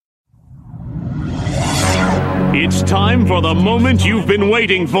It's time for the moment you've been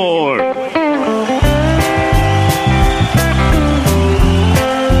waiting for.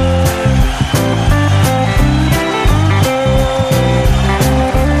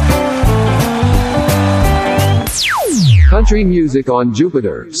 Country music on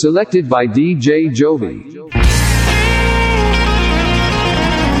Jupiter, selected by DJ Giove.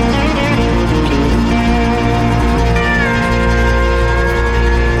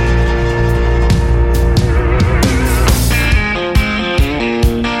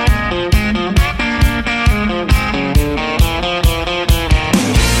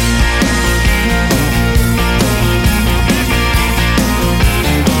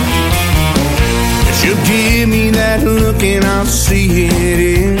 Give me that look and I'll see it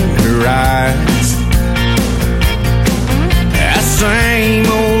in her eyes. That same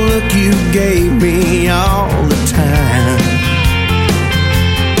old look you gave me all the time.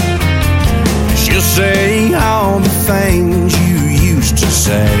 She'll say all the things you used to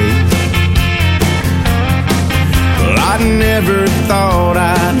say. Well, I never thought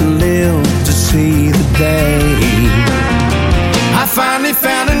I'd live to see the day I finally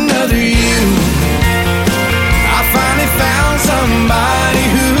found another you. Finally found somebody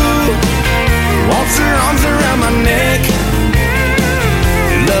who wants her arms around my neck,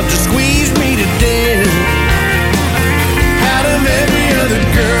 love to squeeze me to death. Out of every other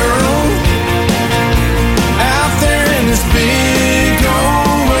girl out there in this big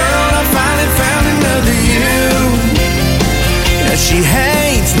old world, I finally found another you. Yeah, she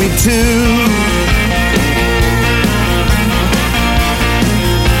hates me too.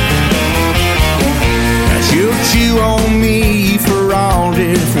 She'll chew on me for all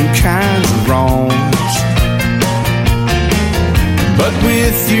different kinds of wrongs, but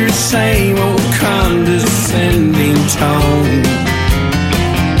with your same old condescending tone.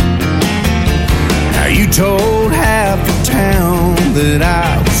 Now you told half the town that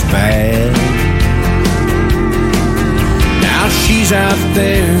I was bad. Now she's out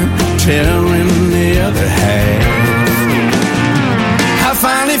there telling the other half. I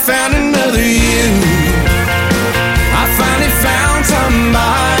finally found another you. I finally found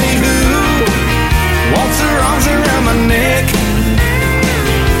somebody who wants her arms around my neck,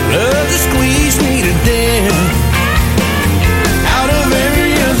 love to squeeze me to death. Out of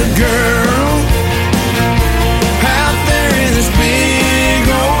every other girl out there in this big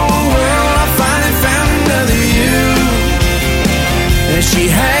old world, I finally found another you. And she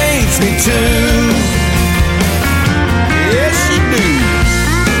hates me too. Yes, she do.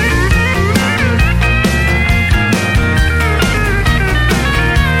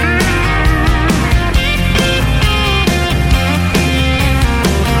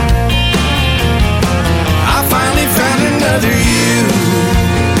 Another you.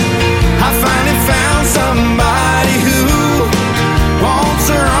 I finally found somebody who wants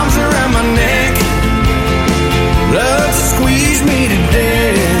her arms around my neck, loves to squeeze me to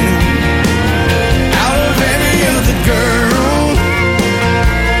death. Out of every other girl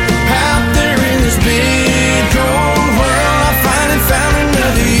out there in this big old world, I finally found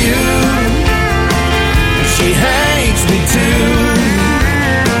another you. She hates me too,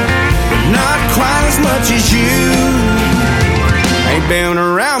 but not quite as much as you. Ain't been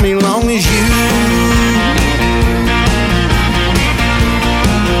around me long as you.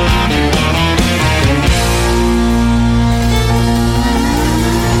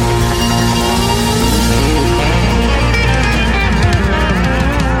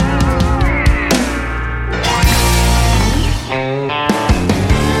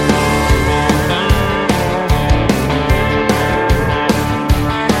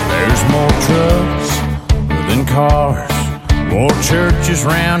 There's more trucks than cars, more churches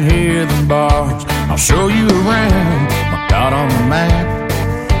round here than bars. I'll show you around my dot on the map.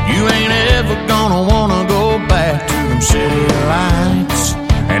 You ain't ever gonna wanna go back to them city lights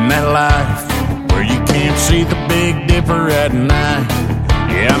and that life where you can't see the Big Dipper at night.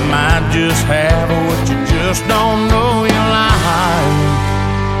 Yeah, I might just have what you just don't know you like.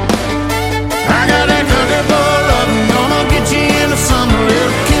 I got that country boy lovin', gonna get you into some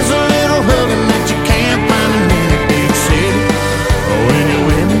little kiss, a little hugging that you can't find in any big city. When you're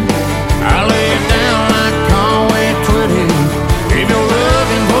with me, I lay it down like Conway Twitty. If you're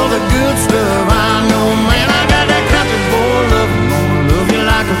looking for the good stuff, I know, man, I got that country boy loving, gonna love you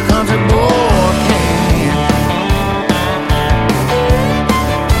like a country boy can.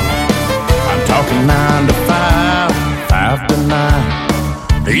 I'm talking 9 to 5, 5 to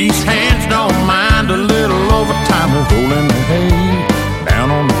 9. These hands don't mind a little overtime. We're rolling the hay down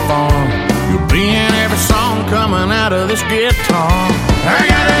on the farm. You'll be in every song coming out of this guitar. I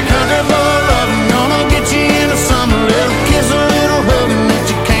got that country boy loving, gonna get you into some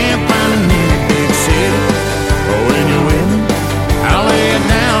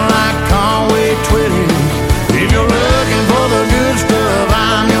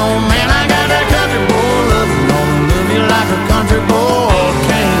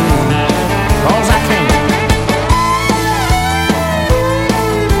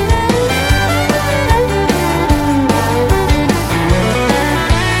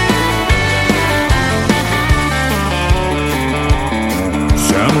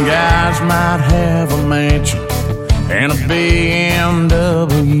might have a mansion and a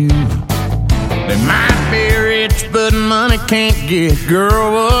BMW. They might be rich, but money can't get,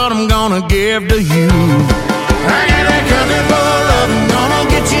 girl, what I'm gonna give to you. I got that country boy lovin', gonna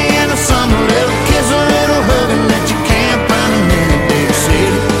get you into some little kiss, a little hugging that you can't find in any big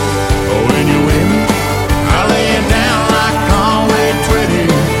city. Oh, when you're with me, I'll lay it down like Conway Twitty.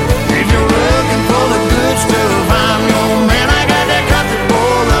 If you're looking for the good stuff, I'm your man. I got that country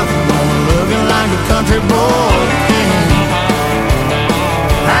boy lovin', gonna love you like a country boy king.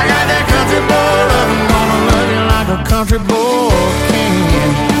 I got that country boy lovin', gonna love you like a country boy king.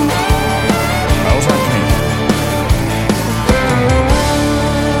 I was like king.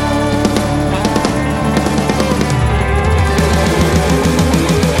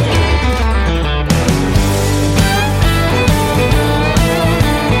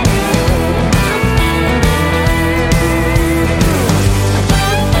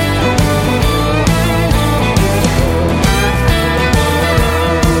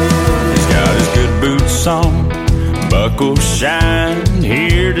 Song, buckle shine,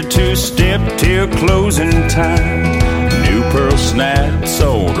 here to two-step till closing time. New pearl snaps,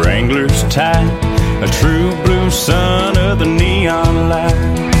 old Wrangler's tie, a true blue son of the neon light.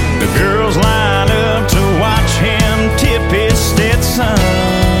 The girls line up to watch him tip his Stetson.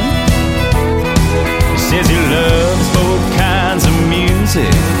 He says he loves both kinds of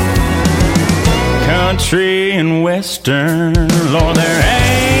music, country and western. Lord, there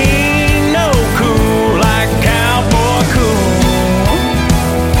ain't no cool like cowboy cool.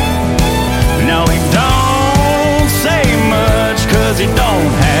 No, he don't say much, cause he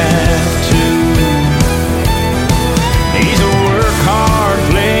don't have to. He's a work hard,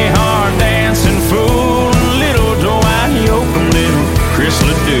 play hard, dancing fool. Little Dwight Yoakam, little Chris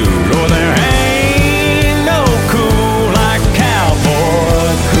Ledoux. Lord, there ain't no cool like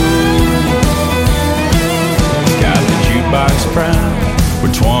cowboy cool. He's got the jukebox prime for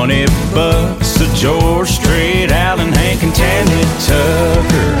 $20, a George Strait, Allen, Hank, and Tammy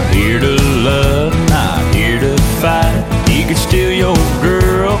Tucker. Here to love, not here to fight. He could steal your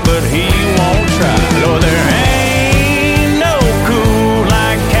girl, but he won't try. Lord, there ain't no cool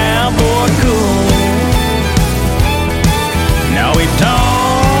like cowboy cool. No, he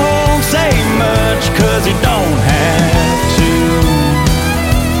don't say much, cause he don't have to.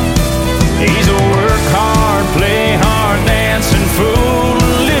 He's a work hard, play hard, dancing fool.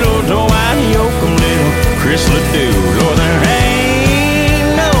 Little Dwight Yoakam, little Chris Ledoux. Lord, there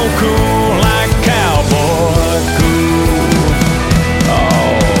ain't no cool like cowboy cool.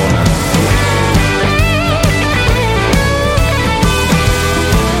 Oh,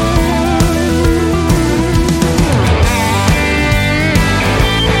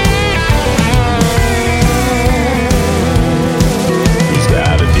 he's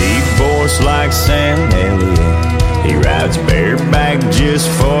got a deep voice like Sam Elliott. He rides bareback just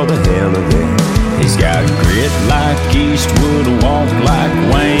for the hell of it. He's got grit like Eastwood, walk like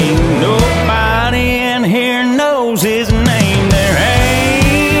Wayne. Nobody in here knows his name. There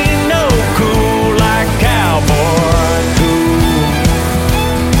ain't no cool like cowboy cool.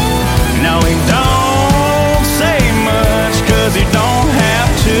 No, he don't say much, cause he don't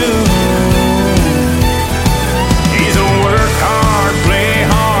have to. He's a work hard, play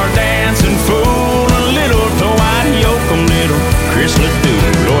hard, dancing fool. Little Dwight Yoakam, little Chris Ledoux.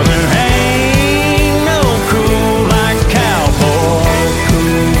 Lord, there ain't no cool like cowboy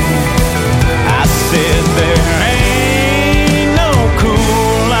cool. I said there ain't no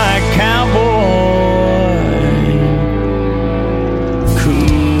cool like cowboy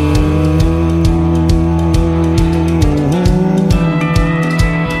cool.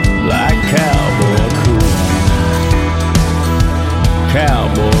 Like cowboy cool.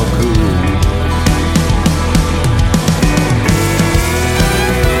 Cowboy cool.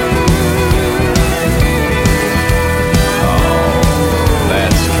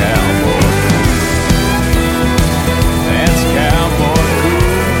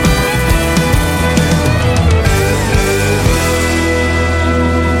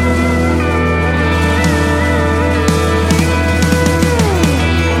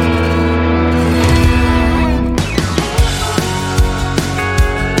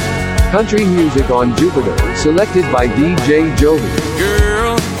 Country music on Jupiter, selected by DJ Giove.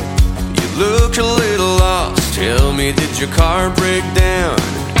 Girl, you look a little lost. Tell me, did your car break down?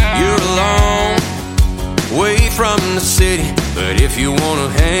 You're alone, away from the city, but if you wanna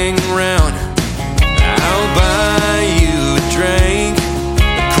hang around, I'll buy you a drink,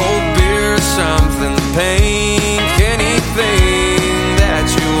 a cold beer, something pink, anything that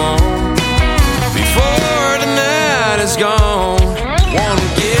you want before the night is gone. Wanna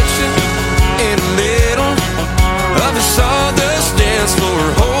get you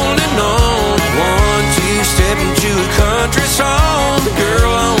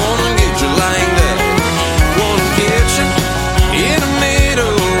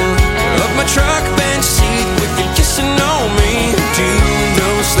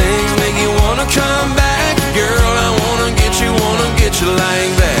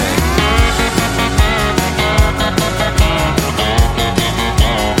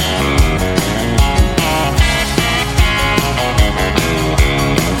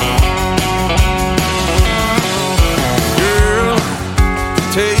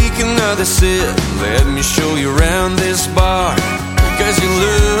take another sip. Let me show you around this bar, because you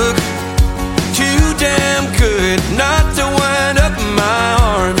look too damn good not to wind up in my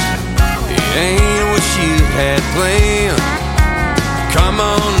arms. It ain't what you had planned. Come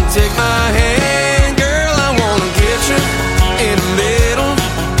on and take my hand, girl, I wanna get you in the middle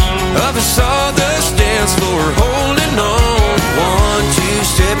of a sawdust dance floor, holding on. 1, 2,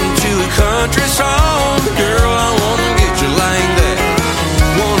 step into a country song. Girl, I wanna get you like that.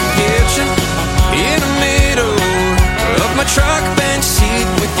 Wanna get you in the middle of my truck bench seat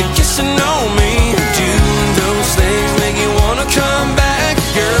with you kissing on me. Doing those things make you wanna come back.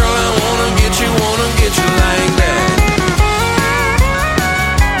 Girl, I wanna get you like that.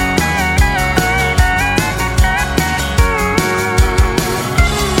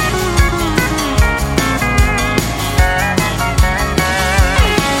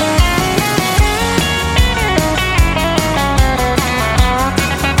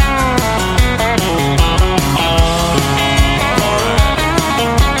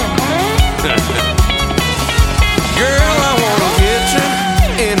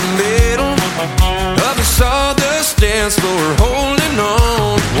 Dance floor, holding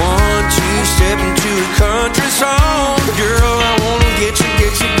on. 1, 2, step into a country song. Girl, I wanna get you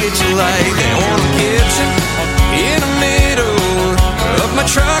like that. Wanna get you in the middle of my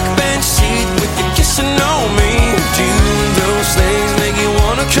truck bench seat with you kissing on me. Doing those things make you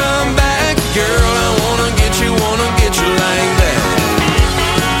wanna come back. Girl, I wanna get you like that.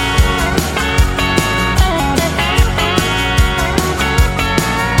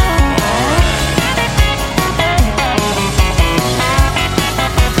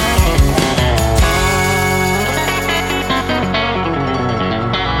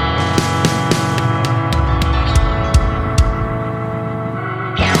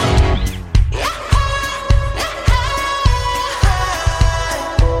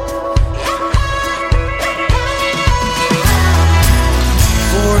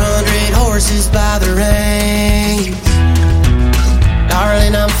 By the rain,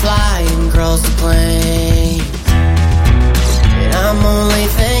 darling, I'm flying across the plain, and I'm only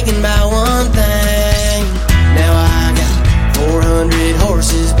thinking about one thing. Now I got 400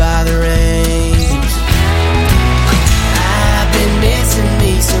 horses by the reins. I've been missing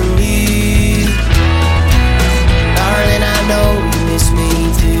me some you, darling, I know you miss me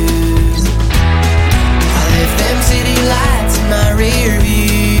too. I left them city lights in my rear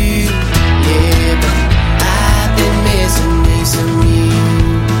view. Yeah, but I've been missing me some you.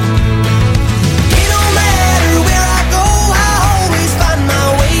 It don't matter where I go, I always find my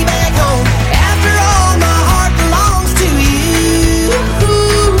way back home. After all, my heart belongs to you.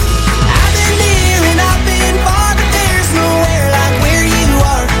 I've been near and I've been far, but there's nowhere like where you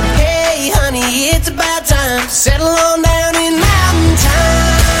are. Hey, honey, it's about time to settle on down in mountain time.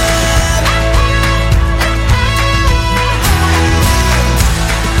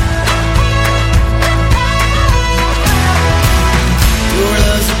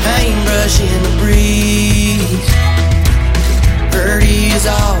 Paintbrush in the breeze, birdie is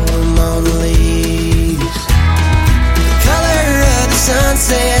all among the leaves. The color of the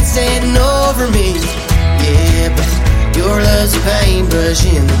sunset setting over me. Yeah, but your love's a paintbrush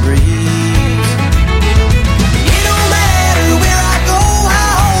in the breeze. It don't matter where I go, I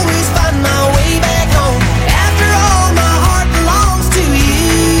always find my way back home. After all, my heart belongs to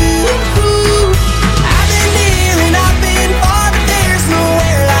you. I've been near and I've been far, but there's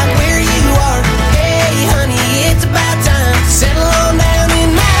nowhere like where you are. Hey, honey, it's about time to settle on down in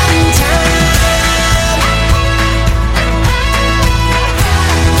mountain time.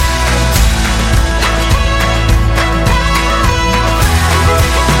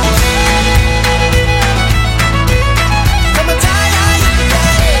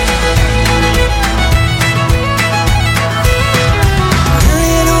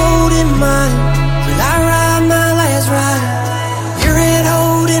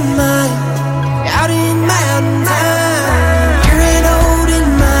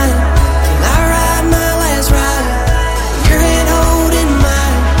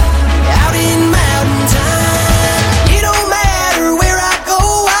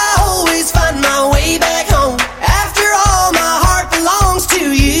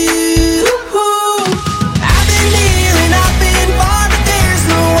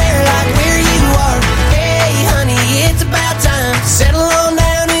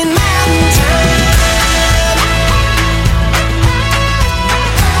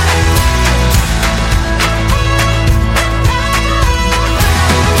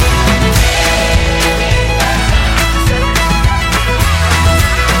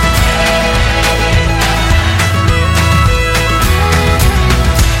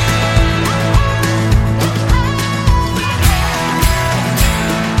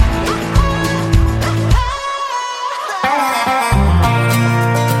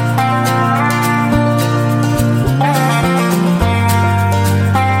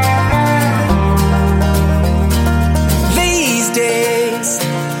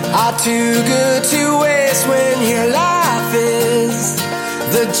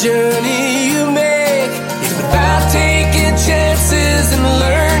 journey you make is about taking chances and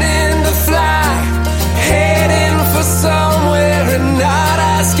learning to fly, heading for somewhere and not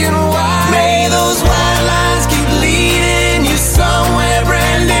asking why. May those white lines keep leading you somewhere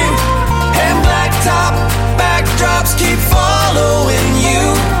brand new, and blacktop backdrops keep following you.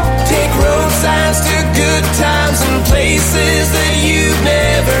 Take road signs to good times and places that you've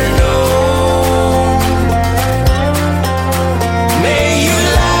never known. May you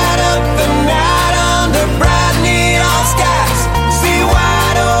light up the night under bright neon skies, see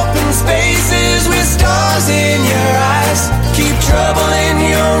wide open spaces with stars in your eyes. Keep trouble in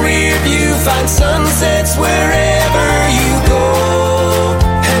your rear view, find sunsets wherever you go,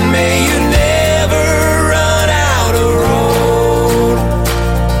 and may you never run out of road.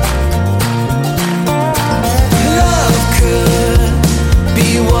 Love could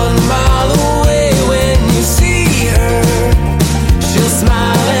be 1 mile away when you see her. She'll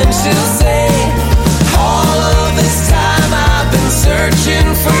smile and she'll say, all of this time I've been searching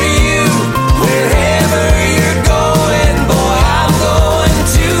for you. Wherever you're going, boy, I'm going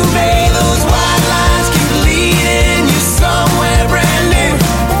too. May those white lines keep leading you somewhere brand new,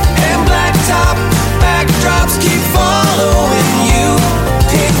 and blacktop backdrops keep following you.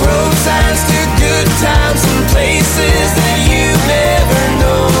 Take road signs to good times and places that you've never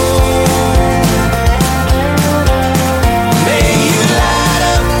known. May you light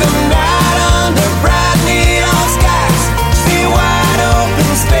up the night under bright neon skies, see wide open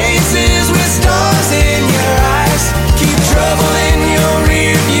spaces with stars in your eyes. Keep trouble in your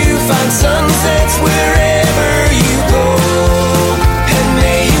rear view, find sunsets wherever you go, and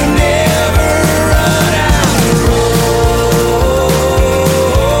may you never run out of road.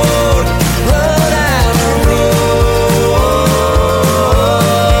 Run out of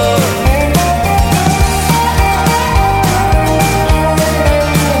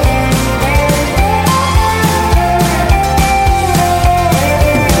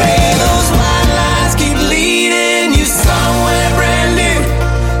May those white lines keep leading you somewhere brand new,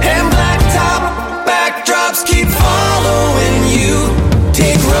 and blacktop backdrops keep following you.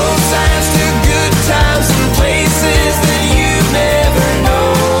 Take road signs to good times and places that you've never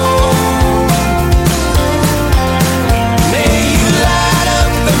known. May you light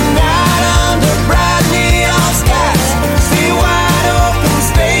up the night under bright neon skies, see wide open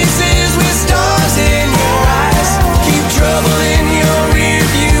spaces with stars in your eyes. Keep trouble in your rear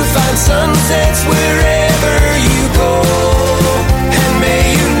view, find sunsets wherever you go, and may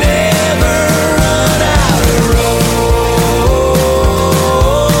you never run out of road.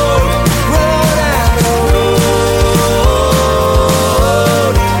 Run out of road.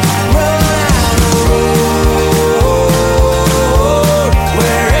 Run out of road.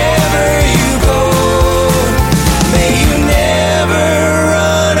 Wherever you go, may you never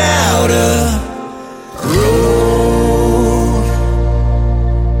run out of road.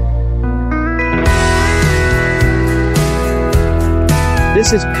 This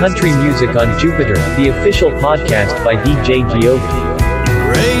is Country Music on Jupiter, the official podcast by DJ Giove.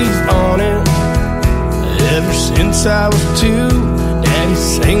 Raised on it ever since I was 2. Daddy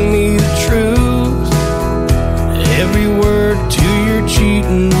sang me the truth, every word to your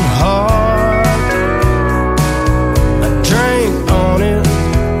cheating heart. I drank on it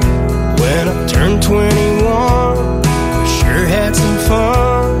when I turned 21. We sure had some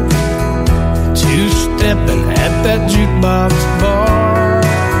fun, two-stepping at that jukebox bar.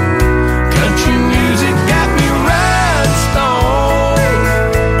 Country music got me rhinestoned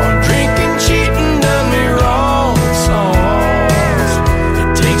on drinking, cheating, done me wrong songs. It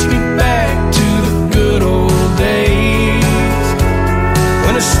takes me back to the good old days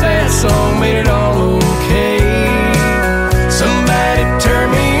when a sad song made it all okay. Somebody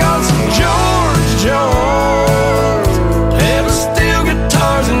turned me on some George Jones, pedal steel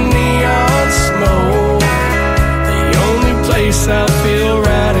guitars and neon smoke. The only place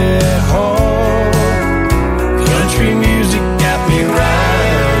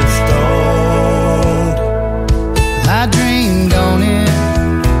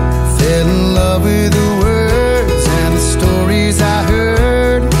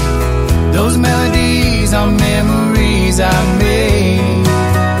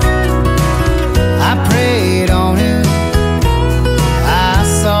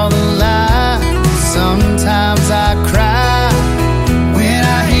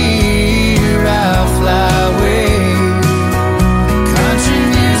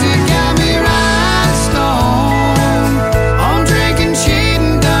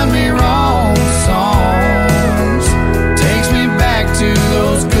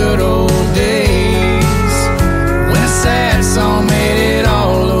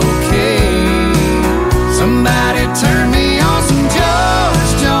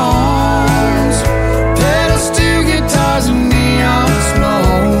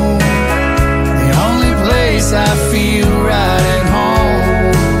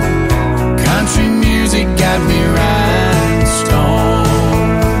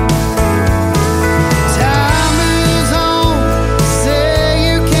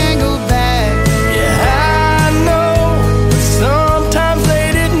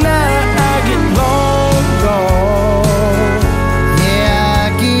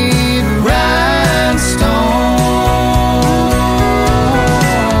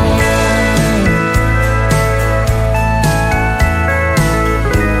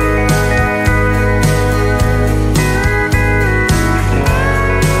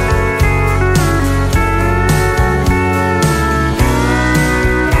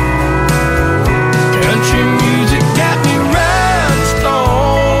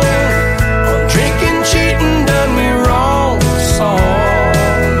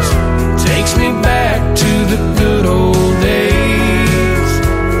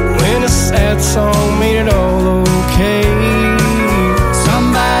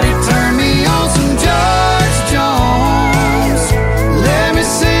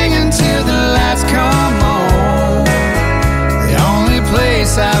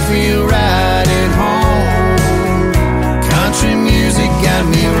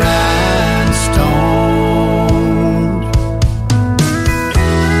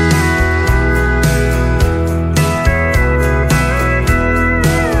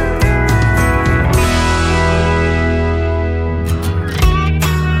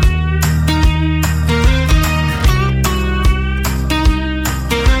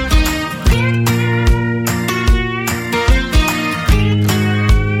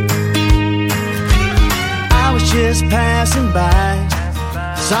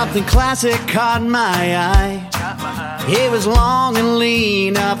Something classic caught my eye. It was long and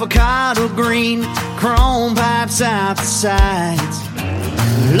lean, avocado green, chrome pipes out the sides.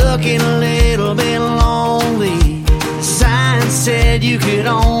 Looking a little bit lonely. The sign said you could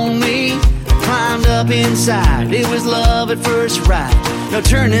own me. I climbed up inside. It was love at first sight. No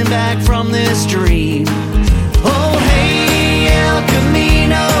turning back from this dream. Oh, hey, El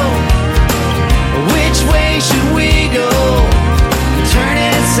Camino, which way should we go?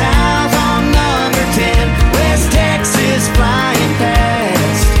 Turning south on number 10, West Texas flying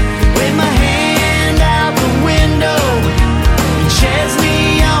past. With my hand out the window,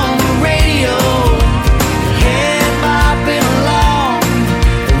 Chesney on the radio, head bopping along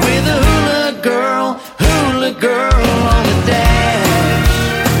with a hula girl on the dash.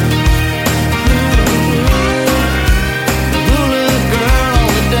 Hula girl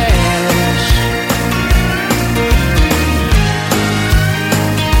on the dash.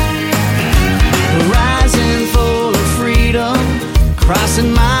 Horizon full of freedom,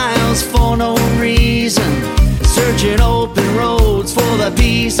 crossing miles for no reason, searching open roads for the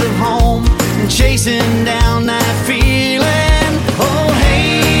peace of home, and chasing down that feeling. Oh,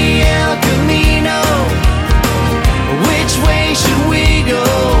 hey, El Camino, which way should we go?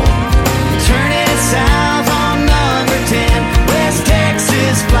 Turning south on number 10, West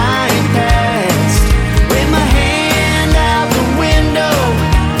Texas flying past. With my hand out the window,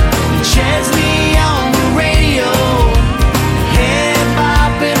 Chesney on the radio, head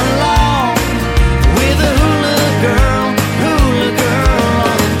bopping along with a hula girl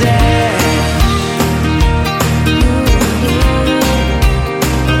on the dash.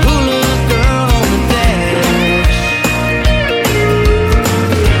 Hula girl on the dash.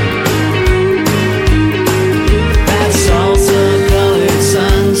 That salsa-colored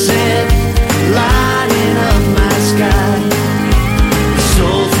sunset lighting up my sky,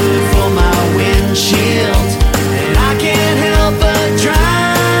 soul food for my windshield, and I can't help but drive.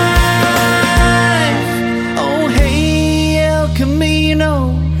 Oh, hey, El Camino,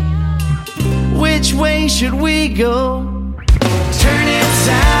 which way should we go? Turning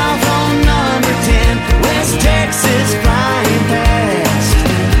south on number 10, West Texas flying past.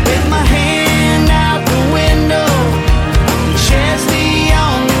 With my hand out the window, Chesney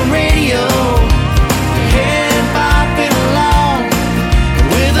on the radio, head bopping along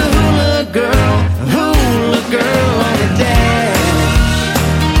with a hula girl on the dash.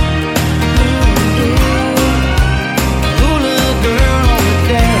 Hula girl on the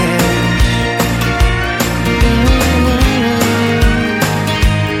dash.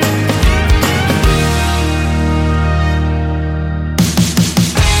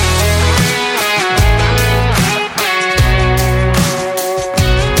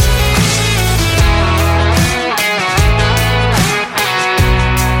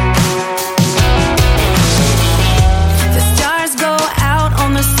 The stars go out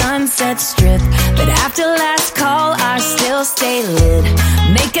on the sunset strip, but after last call, I still stay lit.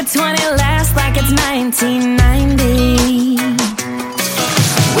 Make a 20 last like it's 1990.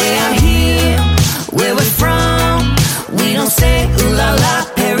 Way out here, where we're from, we don't say ooh la la,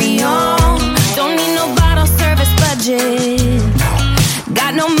 Perry on. Don't need no bottle service budget.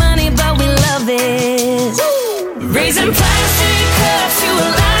 Got no money, but we love it. Raising plastic cups to a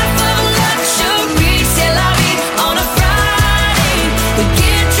life of luxury. C'est la vie on a Friday. We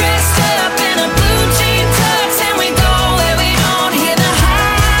get dressed up in a blue jean tux and we go where we don't hear the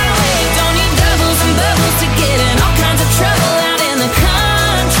highway. Don't need doubles and bubbles to get in all kinds of trouble out in the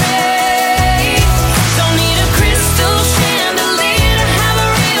country. Don't need a crystal chandelier to have a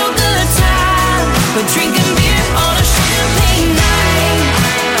real good time. We're drinking beer on a champagne night.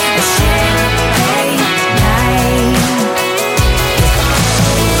 A champagne night.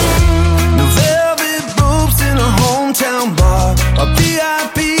 No velvet ropes in a hometown bar. Our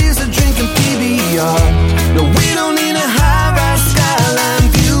VIPs are drinking PBR. No, we don't need a high-rise skyline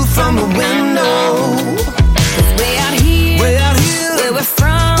view from a window. Way out here, where we're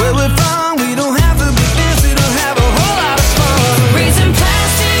from, We don't have to be fancy to have a whole lot of fun. raising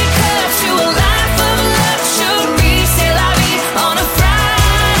plastic cups to a life of luxury.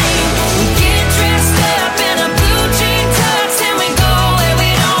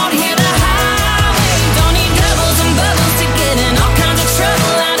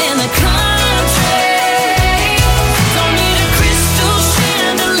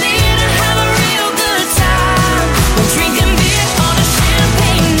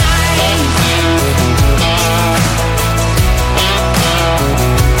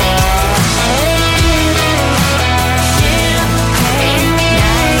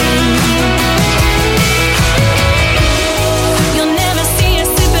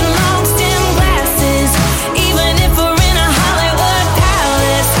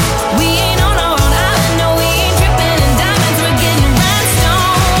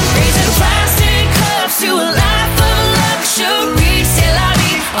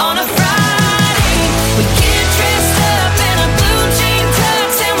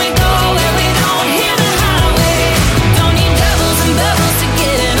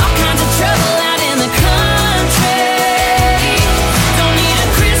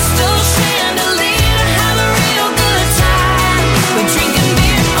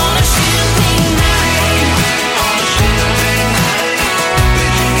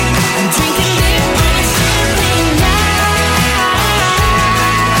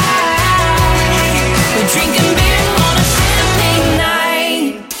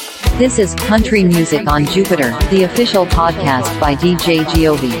 This is Country Music on Jupiter, the official podcast by DJ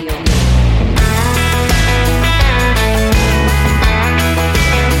Giove.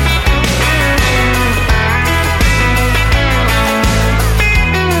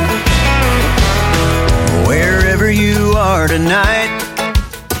 Wherever you are tonight,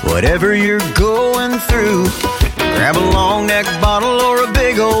 whatever you're going through, grab a long neck bottle or a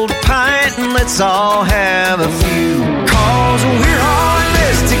big old pint and let's all have a few. 'Cause we're all in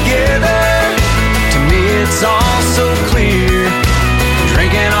this together. To me it's all so clear.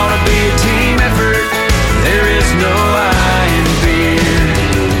 Drinking ought to be a team effort. There is no I in beer.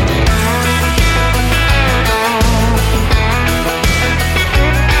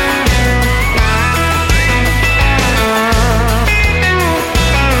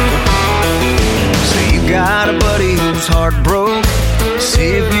 So you got a buddy who's heart broke.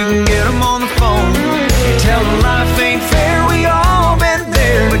 See if you can get him on the phone. You tell him life ain't fair, we all been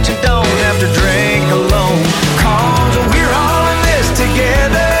there, but you don't have to drink alone. 'Cause we're all in this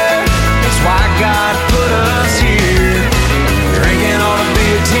together. That's why God put us here. Drinking ought to be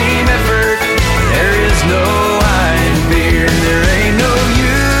a team effort. There is no I in beer. There ain't no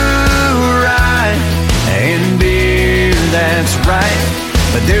you right in beer, that's right.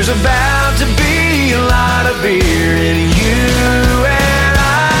 But there's about to be a lot of beer in you and I.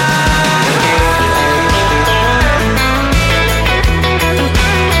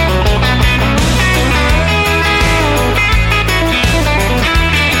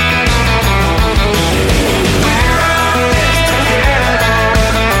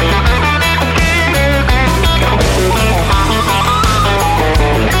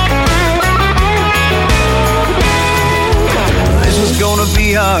 This was gonna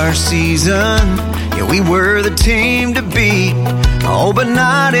be our season. Yeah, we were the team to beat. Oh, but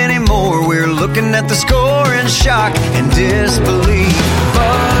not anymore. We're looking at the score in shock and disbelief.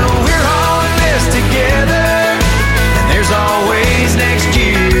 But we're all in this together, and there's always next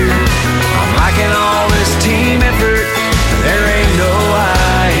year. I'm liking all this team effort. There ain't no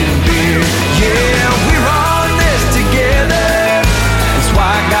I in beer. Yeah, we're all in this together. That's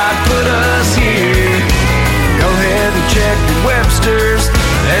why God put us here. Go ahead and check the Webster's.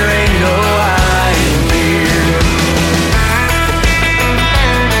 There ain't no I in beer.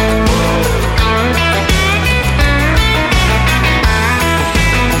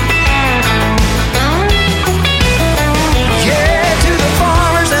 Yeah, to the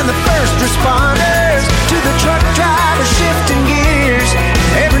farmers and the first responders, to the truck drivers shifting gears,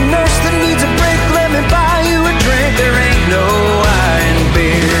 every nurse that needs a break, let me buy you a drink. There ain't no I in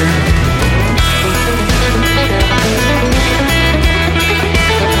beer.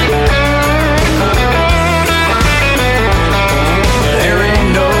 There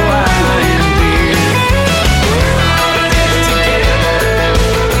ain't no I in beer.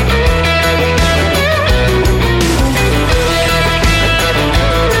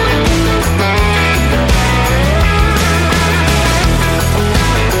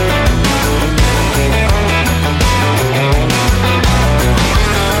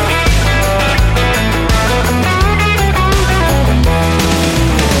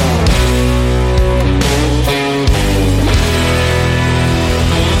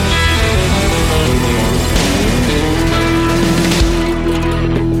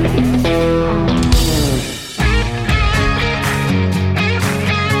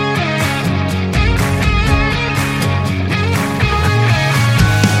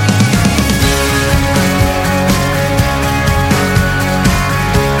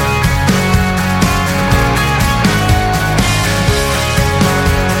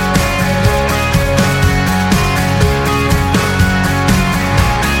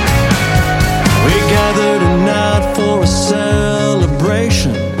 We gather tonight for a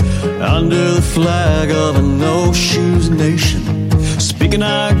celebration under the flag of a no-shoes nation, speaking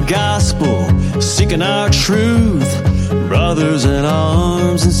our gospel, seeking our truth, brothers in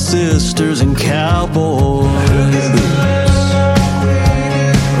arms and sisters in cowboy boots,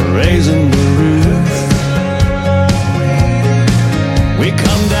 raising the roof. We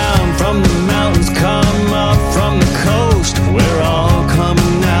come down from the mountains, come up from the coast. We're all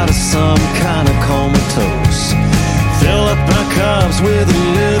coming out of some kind of comatose. Fill up our cups with a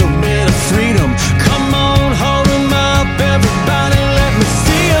little bit of freedom. Come on, hold 'em up, everybody, let me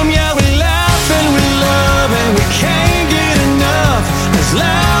see 'em. Yeah, we laugh and we love and we can't get enough. As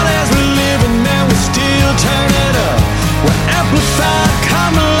loud as we're living, man, we still turn it up. We're amplified,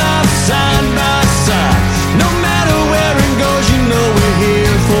 come alive, side by side. No matter where it goes, you know we're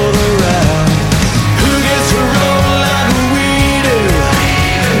here for the ride. Who gets to roll like we do?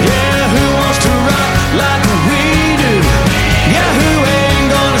 Yeah, who wants to rock like we do? Yeah, who ain't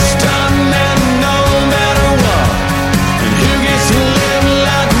gonna stop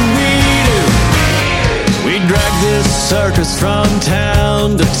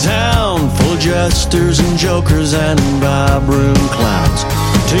jesters and jokers and vibrant clowns.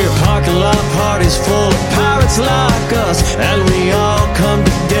 To your parking lot parties full of pirates like us, and we all come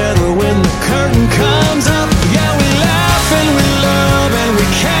together when the curtain comes up. Yeah, we laugh and we love and we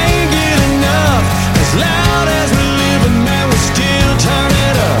can't get enough. As loud as we live and man, we still turn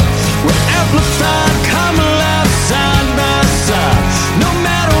it up. We're amplified, come alive, side by side. No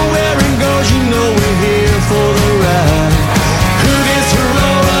matter where it goes, you know we're here for the ride. Who gets to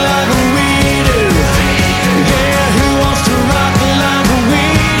roll like we do? Yeah, who wants to rock like we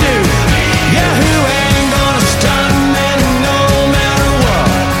do? Yeah, who ain't gonna stop, man, no matter what?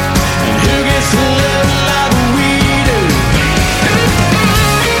 And who gets to live like we do?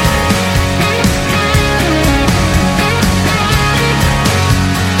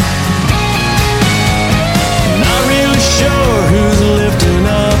 Not really sure who's lifting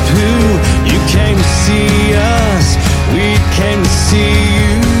up who. You came to see us, we came to see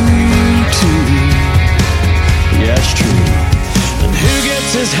you too. Yeah, it's true. And who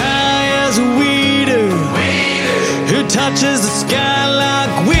gets as high as we do? Who touches the sky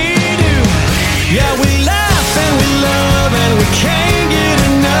like we do? Yeah, we laugh and we love and we can't get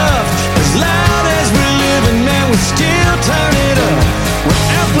enough. As loud as we live and man, we still turn it up. We're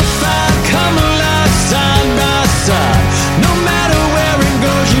amplified, come alive, side by side. No matter where it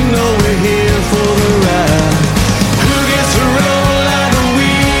goes, you know we're here for the ride. Who gets to roll like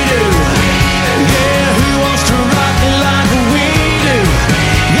we do? Yeah, who wants to rock like we do?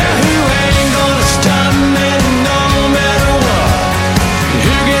 Yeah, who ain't gonna stop, man, no matter what?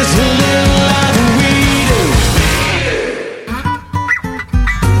 Who gets to live like we do?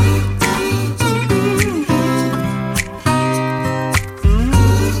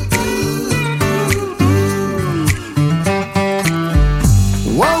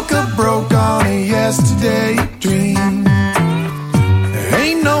 Woke up broke on a yesterday dream. There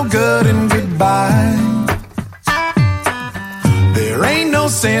ain't no good in goodbye. There ain't no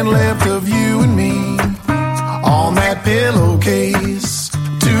sand left of you and me on that pillowcase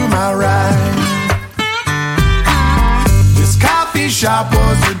to my right. This coffee shop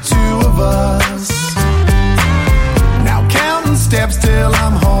was the two of us. Now counting steps till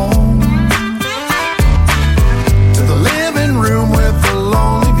I'm home. To the living room with the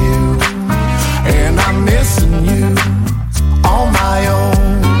lonely view. And I'm missing you on my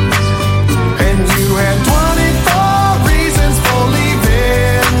own. And you had 24 reasons for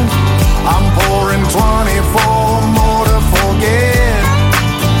leaving. I'm pouring 24 more to forget.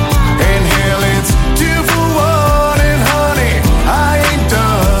 And hell, it's 2 for 1. And honey, I ain't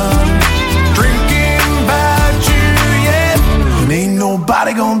done drinking about you yet. And ain't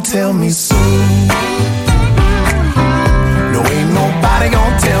nobody gonna tell me so. No, ain't nobody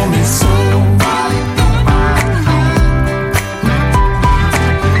gonna tell me so.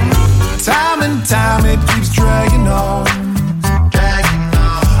 Time and time it keeps dragging on.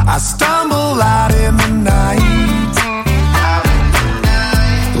 I stumble out in the night.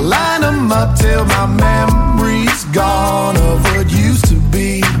 Line 'em up till my memory's gone of what used to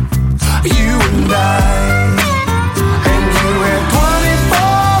be you and I. And you had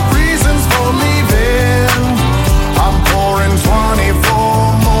 24 reasons for leaving. I'm pouring 24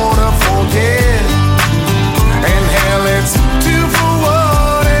 more to forget. And hell, it's 2 for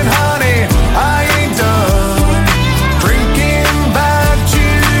 1. And honey, I ain't done drinking about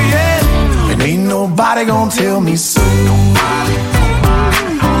you yet. And ain't nobody gonna tell me so. No,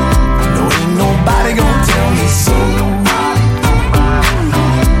 ain't nobody gonna tell me so.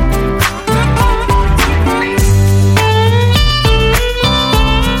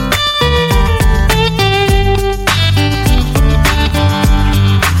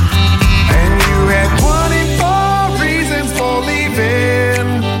 And you had 24 reasons for leaving.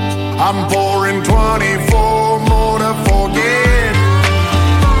 I'm pouring 24 more to forget.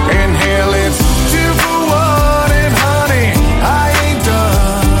 And hell, it's 2 for 1. And honey, I ain't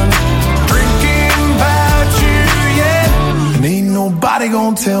done drinking about you yet. And ain't nobody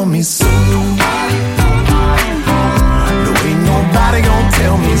gonna tell me so. No, ain't nobody gonna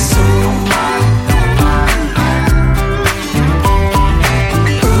tell me so.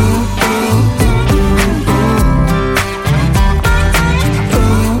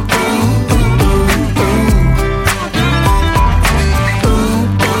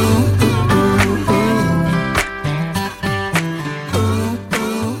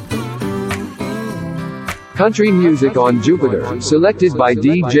 Country music on Jupiter, selected by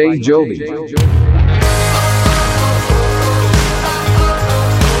DJ Giove.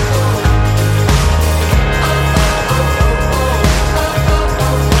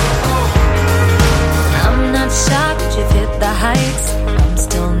 I'm not shocked you've hit the heights. I'm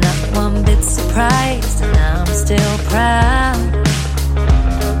still not one bit surprised.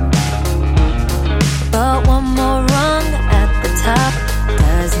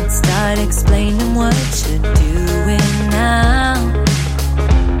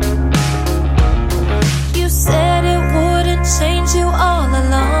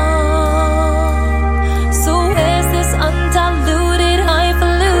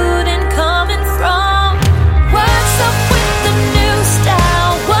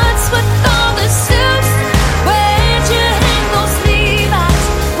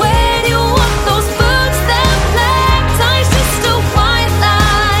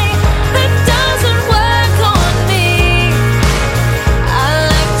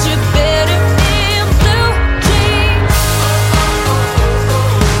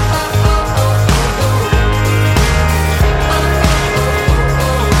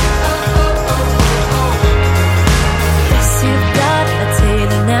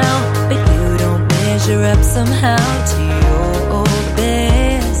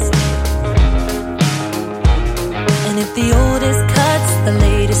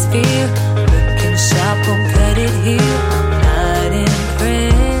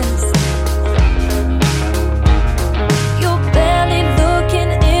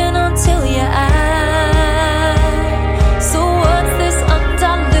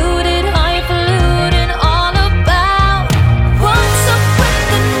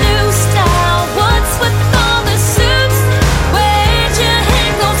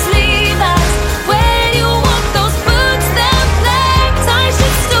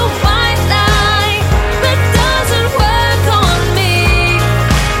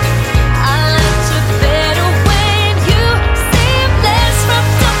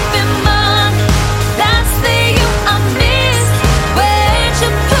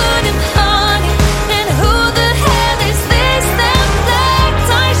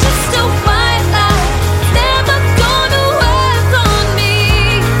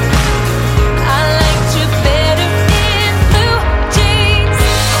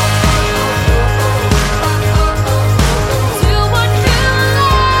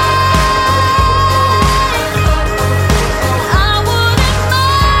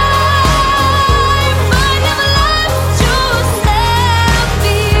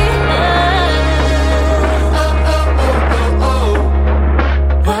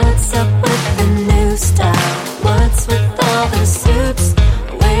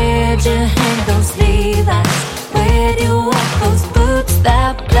 bed, you walk those boots.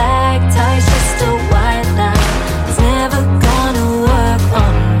 That black tie's just a white line. It's never gonna work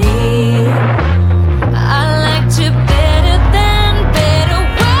on me. I liked you better than better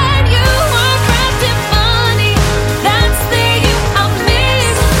when you were wrapped in money. That's the you I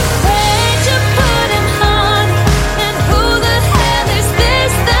miss. Where'd you put in honey? And who the hell is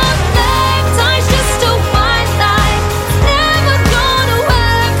this? That black tie's just a white line. It's never gonna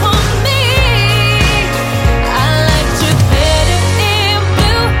work on me. I liked you better in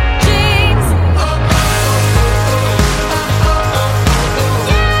blue jeans.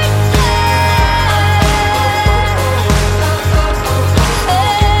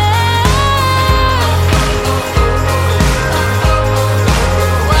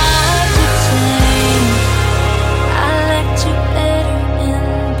 Why'd you change? I liked you better in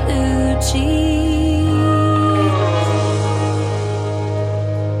blue jeans.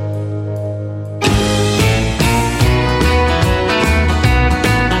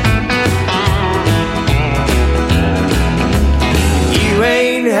 You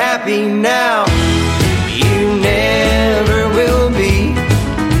ain't happy now, you never will be.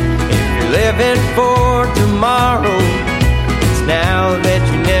 If you're living for tomorrow, it's now that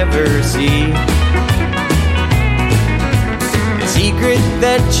you never see. The secret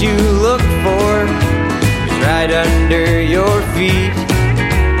that you look for is right under your feet.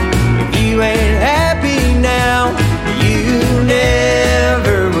 If you ain't happy now, you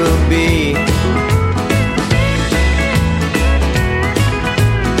never will be.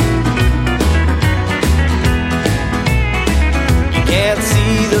 You can't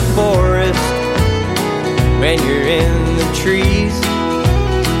see the forest when you're in the trees.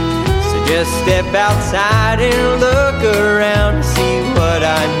 So just step outside and look around to see what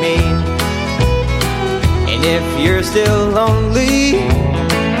I mean. And if you're still lonely,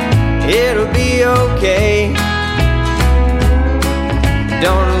 it'll be okay.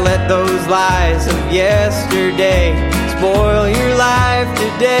 Don't let those lies of yesterday spoil your life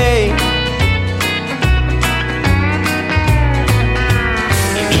today.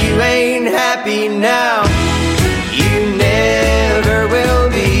 If you ain't happy now, you never will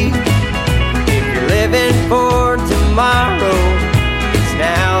be. If you're living for tomorrow, it's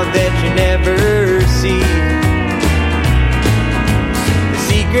now that you never see. The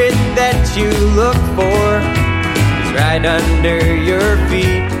secret that you look for is right under your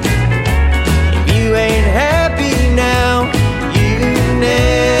feet. If you ain't happy now, you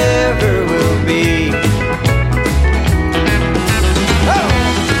never will be.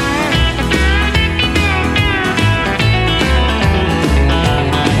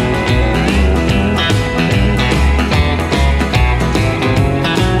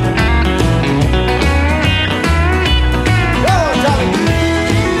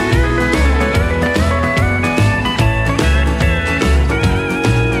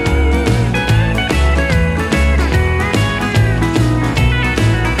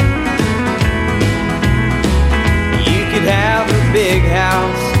 Big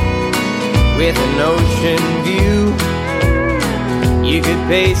house with an ocean view. You could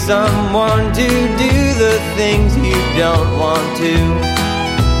pay someone to do the things you don't want to.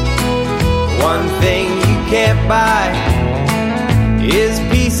 One thing you can't buy is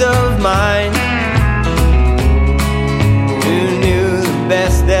peace of mind. Who knew the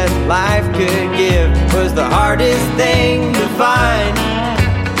best that life could give was the hardest thing to find?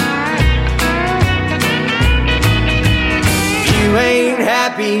 You ain't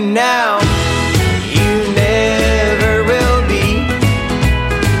happy now, you never will be.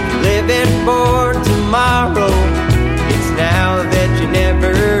 Living for tomorrow, it's now that you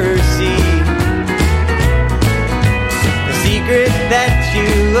never see. The secret that you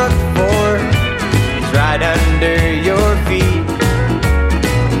look for is right under your feet.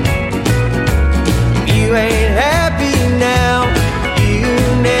 If you ain't happy now, you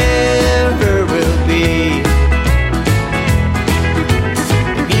never will be.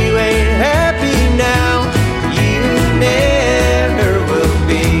 Now, you never will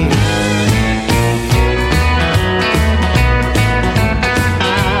be.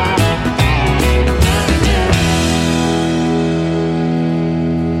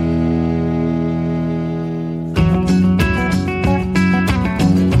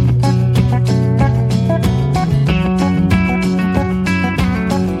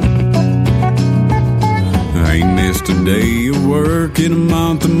 I ain't missed a day of work in a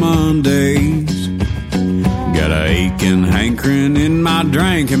month of Mondays. Got a aching hankering in my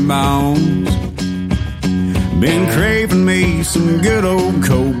drinking bones. Been craving me some good old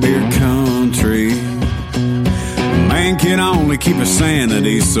cold beer country. Man can only keep his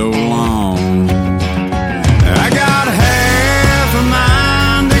sanity so long. I got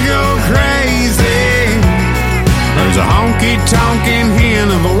There's a honky-tonkin' hen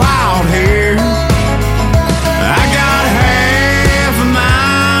of a wild hare. I got half a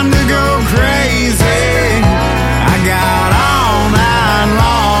mind to go crazy. I got all night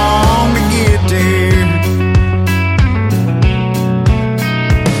long to get there.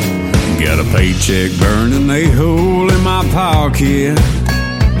 Got a paycheck burning a hole in my pocket,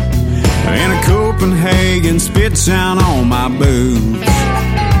 and a Copenhagen spit sign on my boots.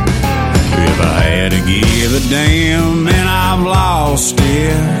 If I had to give a damn, and I've lost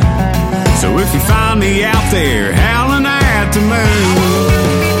it. So if you find me out there howling at the moon,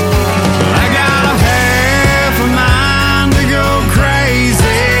 I got a half a mind to go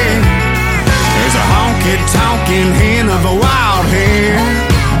crazy. There's a honky-tonkin' hen of a wild hare.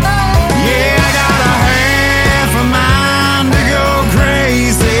 Yeah, I got a half a mind to go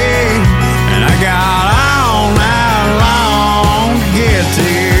crazy, and I got all night long to get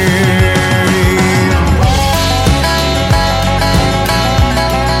there.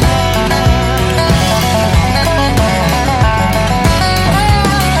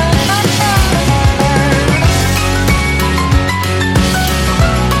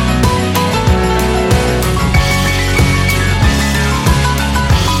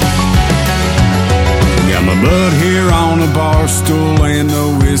 But here on the bar stool and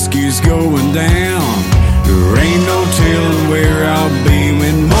the whiskey's going down. There ain't no telling where I'll be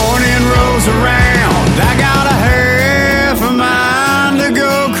when morning rolls around. I got a half a mind to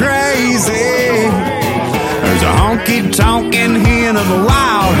go crazy. There's a honky-tonkin' hen of a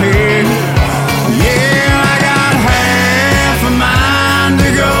wild hare. Yeah, I got half a mind to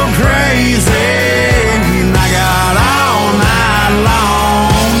go crazy. And I got all night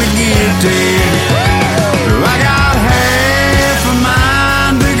long to get there. I got half a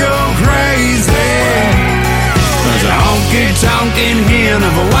mind to go crazy. There's a honky-tonkin' hen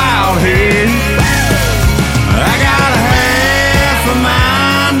of a wild hare. I got half a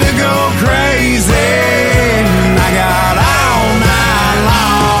mind to go crazy. And I got all night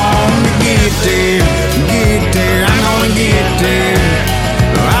long to get there. Get there, I'm gonna get there.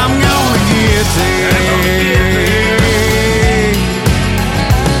 I'm gonna get there.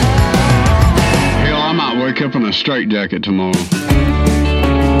 Wake up in a straitjacket tomorrow.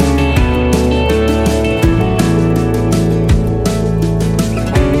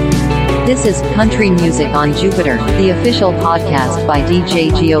 This is Country Music on Jupiter, the official podcast by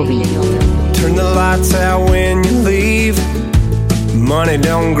DJ Giove. Turn the lights out when you leave. Money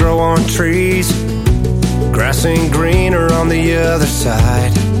don't grow on trees. Grass ain't greener on the other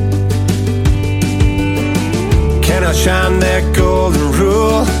side. Can I shine that golden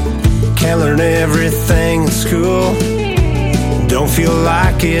rule? Can't learn everything in school. Don't feel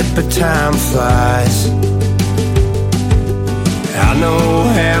like it, but time flies. I know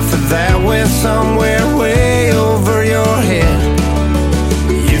half of that went somewhere way over your head.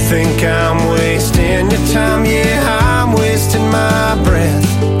 You think I'm wasting your time? Yeah, I'm wasting my breath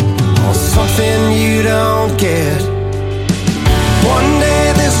on something you don't get. One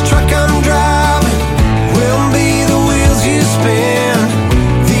day this truck I'm driving will be the wheels you spin.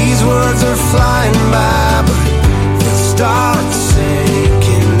 Words are flying by, but they'll start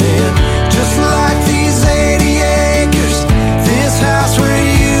sinking in. Just like these 80 acres, this house where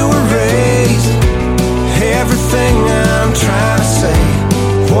you were raised. Everything I'm trying to say,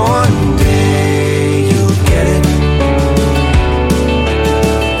 one day you'll get it.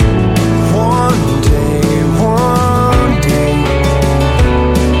 One day, one day.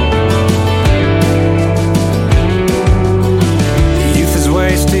 Youth is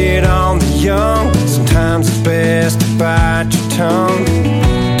wasted on the young. Sometimes it's best to bite your tongue.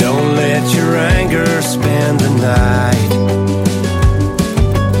 Don't let your anger spend the night.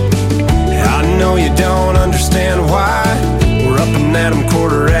 I know you don't understand why we're up and at 'em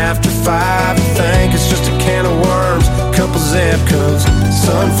 5:15. I think it's just a can of worms, a couple Zebcos,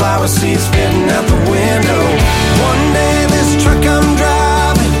 sunflower seeds spitting out the window. One day this truck I'm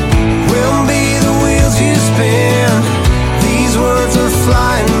driving will be the wheels you spin. These words are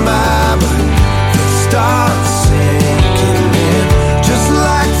flying by, but they'll start sinking in. Just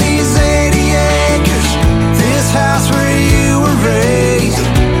like these 80 acres, this house where you were raised.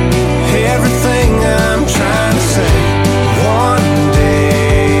 Everything I'm trying to say, one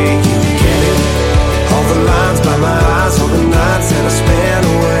day you'll get it. All the lines by my eyes, all the nights that I spent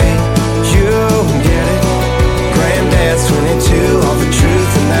away, you'll get it.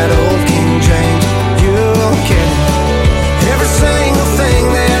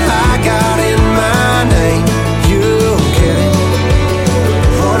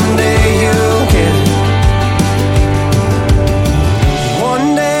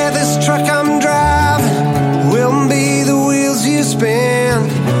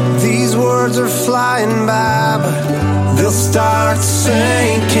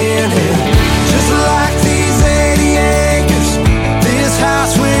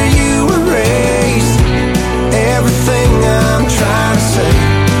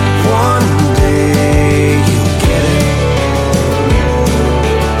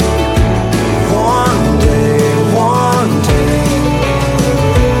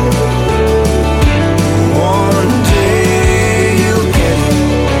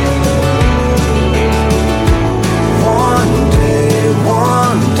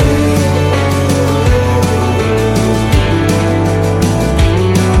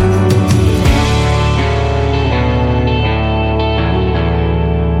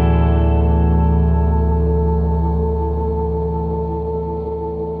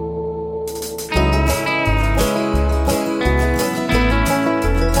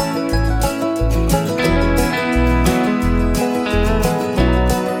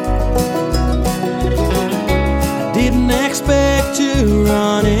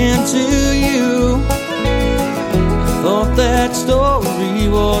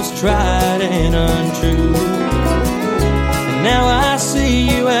 right and untrue. And now I see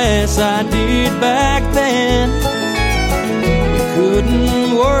you as I did back then. We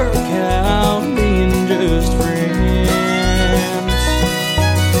couldn't work out being just friends.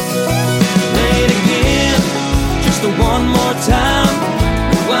 Play it again, just one more time.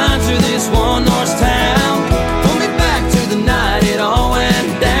 Rewind through this one horse town. Pull me back to the night it all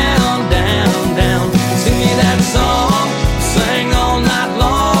went down, down, down. Sing me that song, sang all night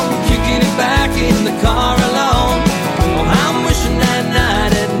long, kicking it back in the car alone. Oh, I'm wishing that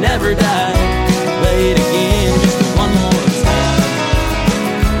night had never died. Play it again, just one more time.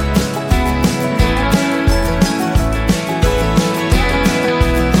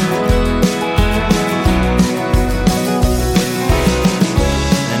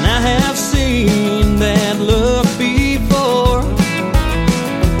 And I have seen that look before.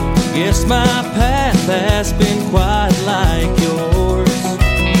 Guess my path has been quite like yours.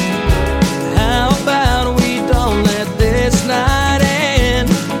 How about we don't let this night end?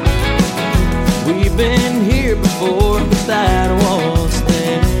 We've been here before, but that was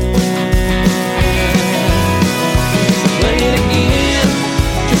then. Play it again,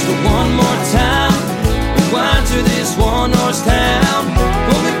 just one more time. Rewind to this one horse town.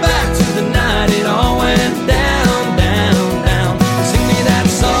 Pull me back to the night it all went down, down, down. Sing me that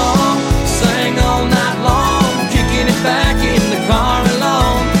song, sang all night long, kicking it back in the car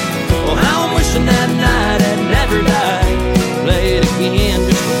alone. Oh, how I'm wishing that night had never died. Play it again,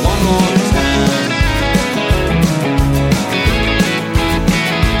 just one more time.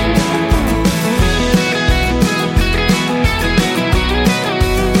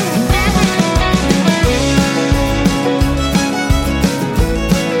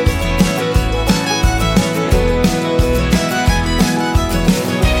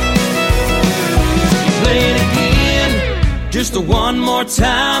 Play it again, just one more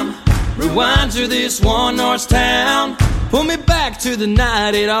time. Rewind to this one horse town. Pull me back to the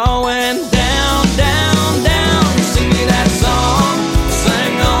night it all went down, down, down. Sing me that song,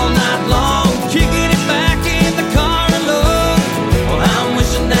 sang all night long, kicking it back in the car alone. Oh, I'm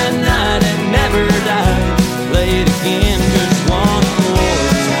wishing that night had never died. Play it again, just one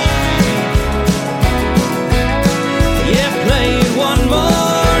more time. Yeah, play it one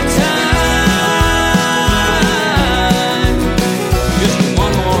more time. Just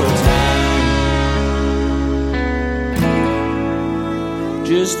one more time.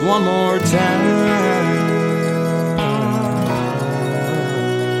 Just one more time.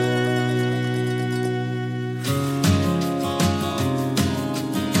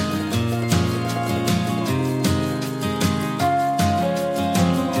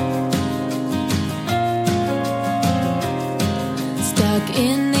 Stuck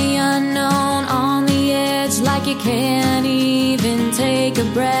in the unknown, on the edge, like you can't even take a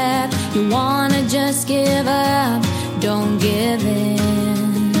breath. You wanna just give up, don't give in.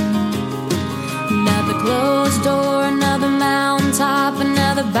 Another closed door, another mountaintop,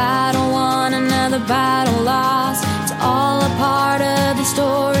 another battle won, another battle lost. It's all a part of the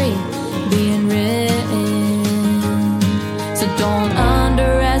story being written. So don't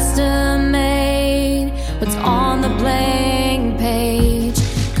underestimate what's on the blank page,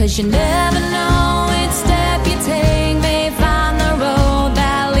 'cause you never know